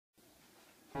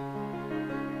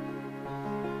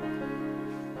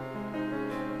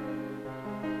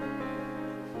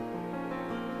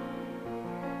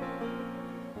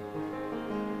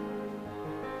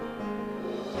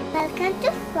welcome to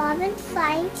Shravan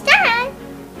Science Channel.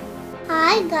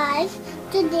 Hi guys,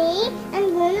 today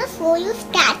I'm going to show you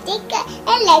static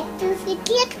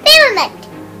electricity experiment.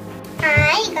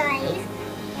 Hi guys,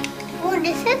 for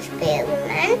this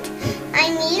experiment I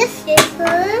need a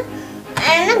scissor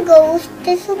and a ghost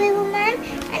experiment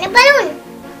and a balloon.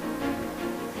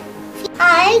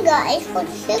 Hi guys, for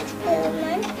this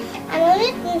experiment I'm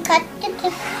only cut the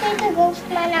ghost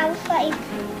man outside.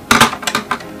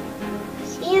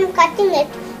 See, I'm cutting it.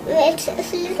 It's a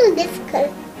little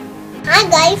difficult. Hi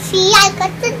guys, see, I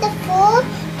cut the 4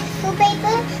 tissue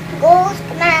paper ghost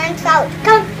man's out.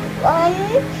 Count 1,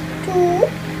 2,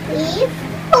 3,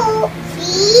 4.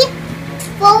 See,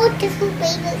 4 tissue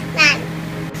paper man.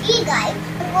 See guys,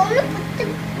 I'm going to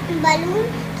put the balloon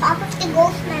top of the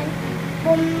ghost man.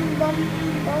 Boom, boom,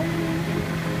 boom.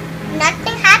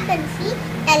 Nothing happens. See,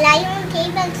 I lie on the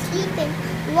table and sleeping.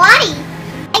 Why?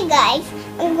 Hi guys,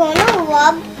 I'm gonna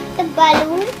rub the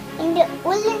balloon in the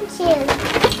woolen chair.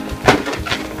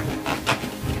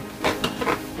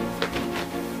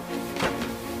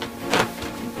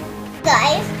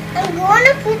 Guys, I'm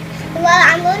gonna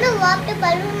rub the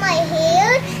balloon in my hair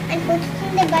and put it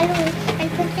in the balloon and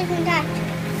put it in that.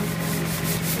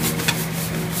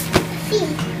 See,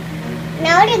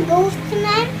 now the ghost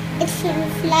man is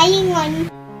flying on.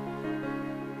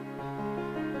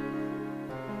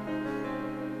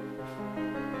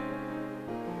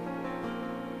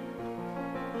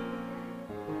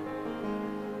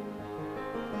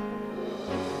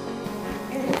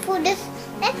 For this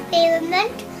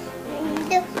experiment,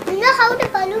 you know how the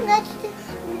balloon gets the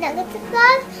negative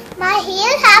charge? My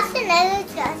hair has the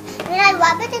negative charge. When I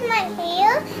rub it in my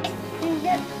hair,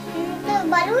 the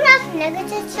balloon has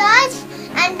negative charge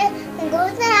and the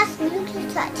ghost man has neutral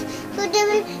charge. So they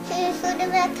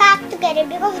will attack together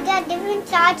because they are different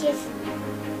charges.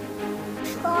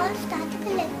 It's called static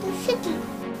electricity.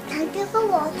 Thank you for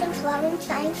watching Shravan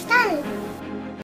Science Channel.